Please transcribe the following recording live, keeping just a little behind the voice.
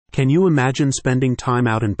Can you imagine spending time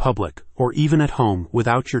out in public, or even at home,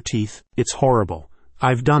 without your teeth? It's horrible.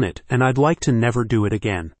 I've done it, and I'd like to never do it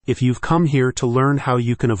again. If you've come here to learn how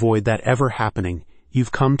you can avoid that ever happening,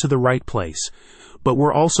 you've come to the right place. But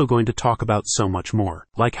we're also going to talk about so much more,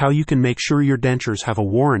 like how you can make sure your dentures have a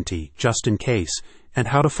warranty, just in case, and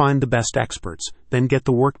how to find the best experts, then get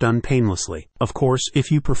the work done painlessly. Of course,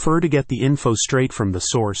 if you prefer to get the info straight from the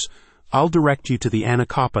source, I'll direct you to the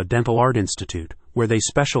Anacapa Dental Art Institute, where they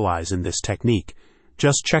specialize in this technique.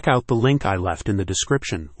 Just check out the link I left in the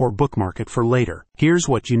description, or bookmark it for later. Here's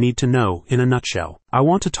what you need to know in a nutshell. I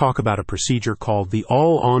want to talk about a procedure called the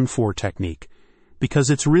All-on-4 technique, because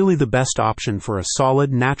it's really the best option for a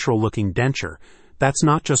solid, natural-looking denture. That's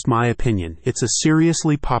not just my opinion, it's a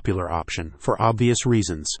seriously popular option, for obvious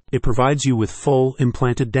reasons. It provides you with full,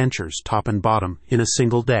 implanted dentures, top and bottom, in a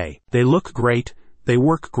single day. They look great, they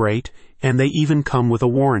work great, and they even come with a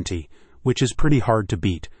warranty, which is pretty hard to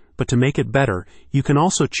beat. But to make it better, you can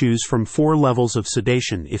also choose from 4 levels of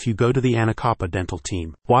sedation if you go to the Anacapa Dental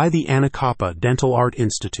team. Why the Anacapa Dental Art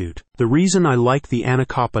Institute? The reason I like the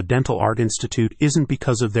Anacapa Dental Art Institute isn't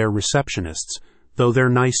because of their receptionists, though they're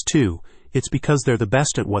nice too. It's because they're the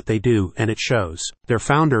best at what they do, and it shows. Their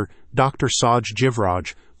founder, Dr. Saj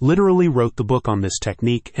Jivraj, literally wrote the book on this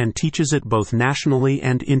technique and teaches it both nationally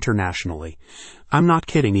and internationally. I'm not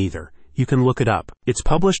kidding either. You can look it up. It's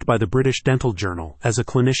published by the British Dental Journal as a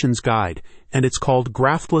clinician's guide, and it's called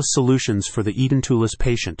Graftless Solutions for the Edentulous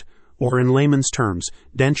Patient, or in layman's terms,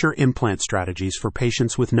 denture implant strategies for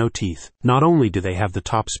patients with no teeth. Not only do they have the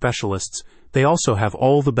top specialists, they also have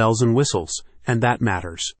all the bells and whistles, and that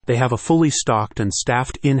matters. They have a fully stocked and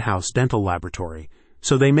staffed in-house dental laboratory,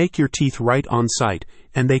 so they make your teeth right on site,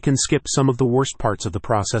 and they can skip some of the worst parts of the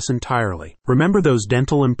process entirely. Remember those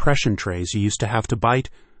dental impression trays you used to have to bite?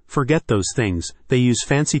 Forget those things. They use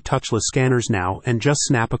fancy touchless scanners now and just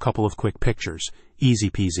snap a couple of quick pictures. Easy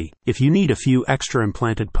peasy. If you need a few extra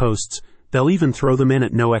implanted posts, they'll even throw them in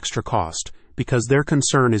at no extra cost, because their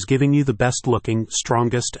concern is giving you the best looking,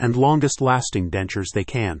 strongest, and longest lasting dentures they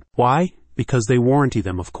can. Why? Because they warranty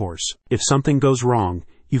them, of course. If something goes wrong,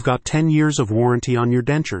 you've got 10 years of warranty on your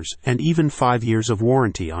dentures, and even 5 years of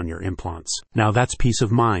warranty on your implants. Now that's peace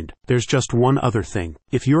of mind. There's just one other thing.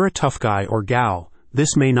 If you're a tough guy or gal,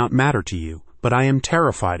 this may not matter to you, but I am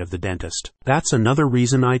terrified of the dentist. That's another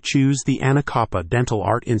reason I choose the Anacapa Dental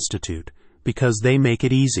Art Institute, because they make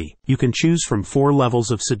it easy. You can choose from 4 levels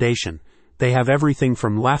of sedation. They have everything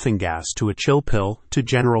from laughing gas to a chill pill to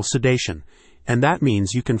general sedation, and that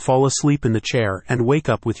means you can fall asleep in the chair and wake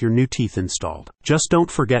up with your new teeth installed. Just don't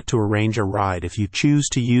forget to arrange a ride if you choose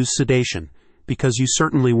to use sedation, because you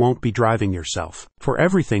certainly won't be driving yourself. For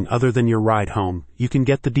everything other than your ride home, you can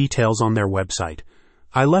get the details on their website.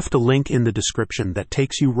 I left a link in the description that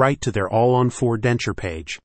takes you right to their All-on-4 denture page.